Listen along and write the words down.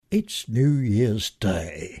It's New Year's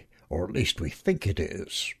Day, or at least we think it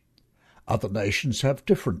is. Other nations have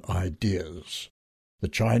different ideas. The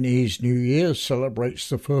Chinese New Year celebrates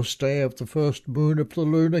the first day of the first moon of the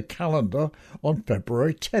lunar calendar on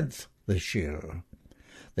February 10th this year.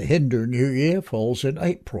 The Hindu New Year falls in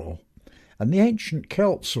April, and the ancient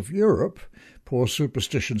Celts of Europe, poor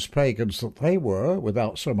superstitious pagans that they were,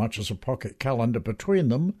 without so much as a pocket calendar between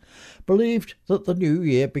them, believed that the New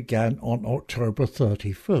Year began on October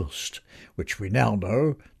 31st, which we now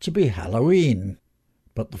know to be Halloween.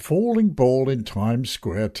 But the falling ball in Times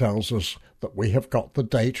Square tells us that we have got the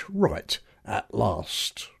date right at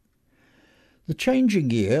last. The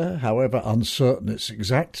changing year, however uncertain its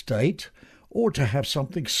exact date, ought to have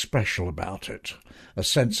something special about it, a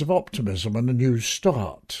sense of optimism and a new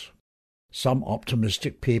start. Some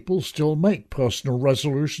optimistic people still make personal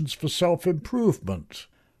resolutions for self-improvement,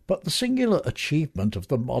 but the singular achievement of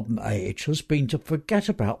the modern age has been to forget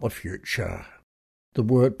about the future. The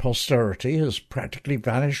word posterity has practically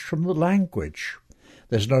vanished from the language.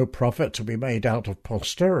 There's no profit to be made out of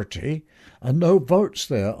posterity, and no votes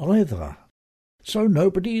there either. So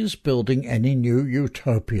nobody is building any new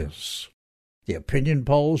utopias. The opinion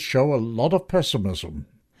polls show a lot of pessimism.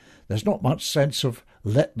 There's not much sense of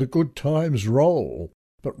let the good times roll,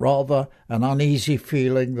 but rather an uneasy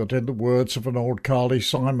feeling that, in the words of an old Carly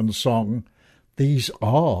Simon song, these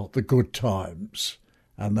are the good times,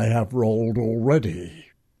 and they have rolled already.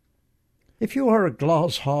 If you are a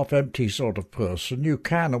glass-half-empty sort of person, you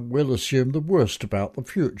can and will assume the worst about the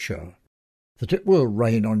future, that it will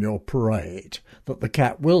rain on your parade, that the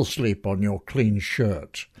cat will sleep on your clean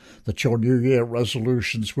shirt, that your New Year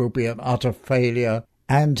resolutions will be an utter failure,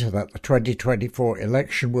 and that the 2024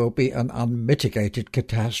 election will be an unmitigated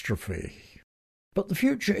catastrophe. But the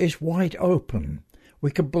future is wide open.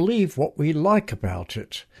 We can believe what we like about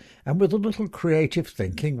it, and with a little creative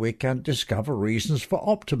thinking we can discover reasons for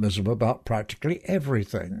optimism about practically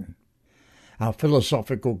everything. Our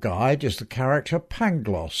philosophical guide is the character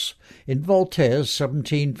Pangloss in Voltaire's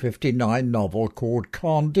 1759 novel called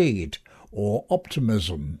Candide, or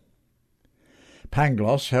Optimism.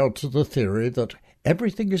 Pangloss held to the theory that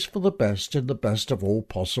everything is for the best in the best of all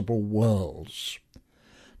possible worlds.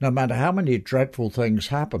 No matter how many dreadful things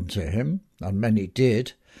happened to him, and many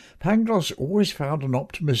did, Pangloss always found an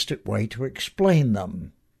optimistic way to explain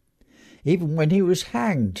them. Even when he was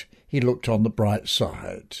hanged, he looked on the bright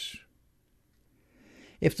side.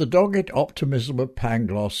 If the dogged optimism of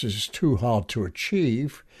Pangloss is too hard to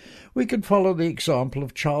achieve, we can follow the example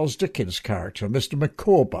of Charles Dickens' character, Mr.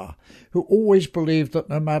 Micawber, who always believed that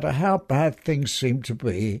no matter how bad things seemed to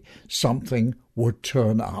be, something would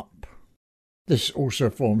turn up. This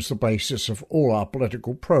also forms the basis of all our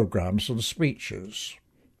political programmes and speeches.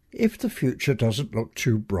 If the future doesn't look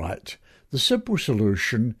too bright, the simple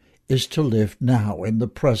solution is to live now in the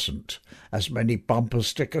present, as many bumper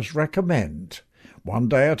stickers recommend. One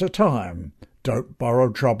day at a time, don't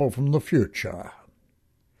borrow trouble from the future.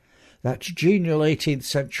 That genial 18th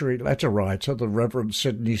century letter writer, the Reverend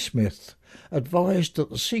Sidney Smith, advised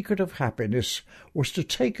that the secret of happiness was to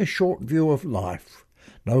take a short view of life,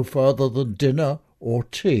 no further than dinner or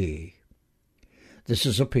tea. This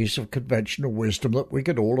is a piece of conventional wisdom that we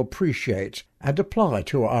can all appreciate and apply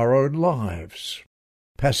to our own lives.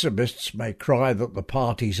 Pessimists may cry that the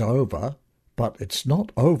party's over, but it's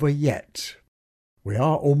not over yet. We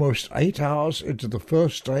are almost 8 hours into the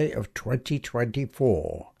first day of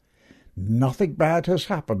 2024. Nothing bad has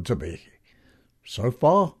happened to me. So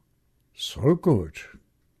far, so good.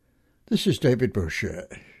 This is David Bouchier.